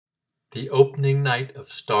The opening night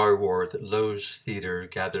of Star Wars at Lowe's Theatre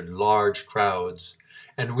gathered large crowds,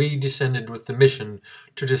 and we descended with the mission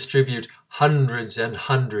to distribute hundreds and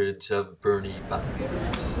hundreds of Bernie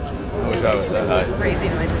buttons. I wish I was that high. Crazy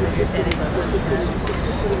noises you're standing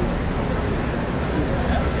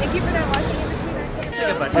Thank you for not walking in between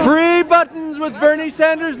our cameras. Free buttons with Bernie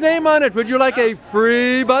Sanders' name on it. Would you like a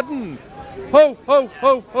free button? Ho, ho,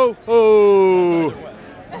 ho, ho, ho.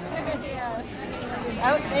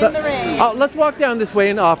 Out in the rain. Let's walk down this way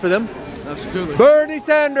and offer them. Absolutely. Bernie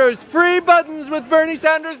Sanders, free buttons with Bernie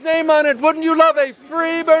Sanders' name on it. Wouldn't you love a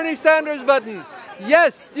free Bernie Sanders button?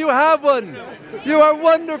 Yes, you have one. You are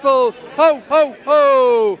wonderful. Ho, ho,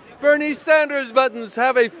 ho. Bernie Sanders buttons.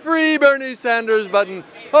 Have a free Bernie Sanders button.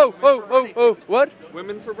 Ho, ho, ho, ho. What?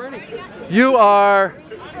 Women for Bernie. You are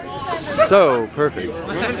so perfect.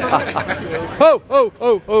 Ho, ho,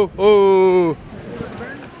 ho, ho, ho.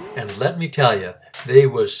 And let me tell you, they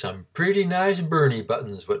was some pretty nice Bernie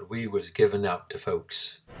buttons what we was giving out to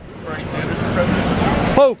folks. Bernie Sanders for president.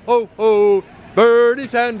 Ho, ho, ho. Bernie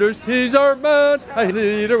Sanders, he's our man, a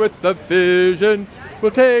leader with a vision.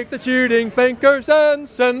 We'll take the cheating bankers and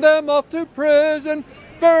send them off to prison.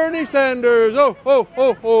 Bernie Sanders, oh, ho,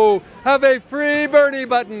 ho, ho. Have a free Bernie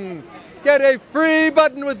button. Get a free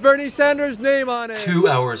button with Bernie Sanders' name on it. 2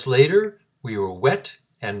 hours later, we were wet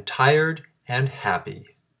and tired and happy.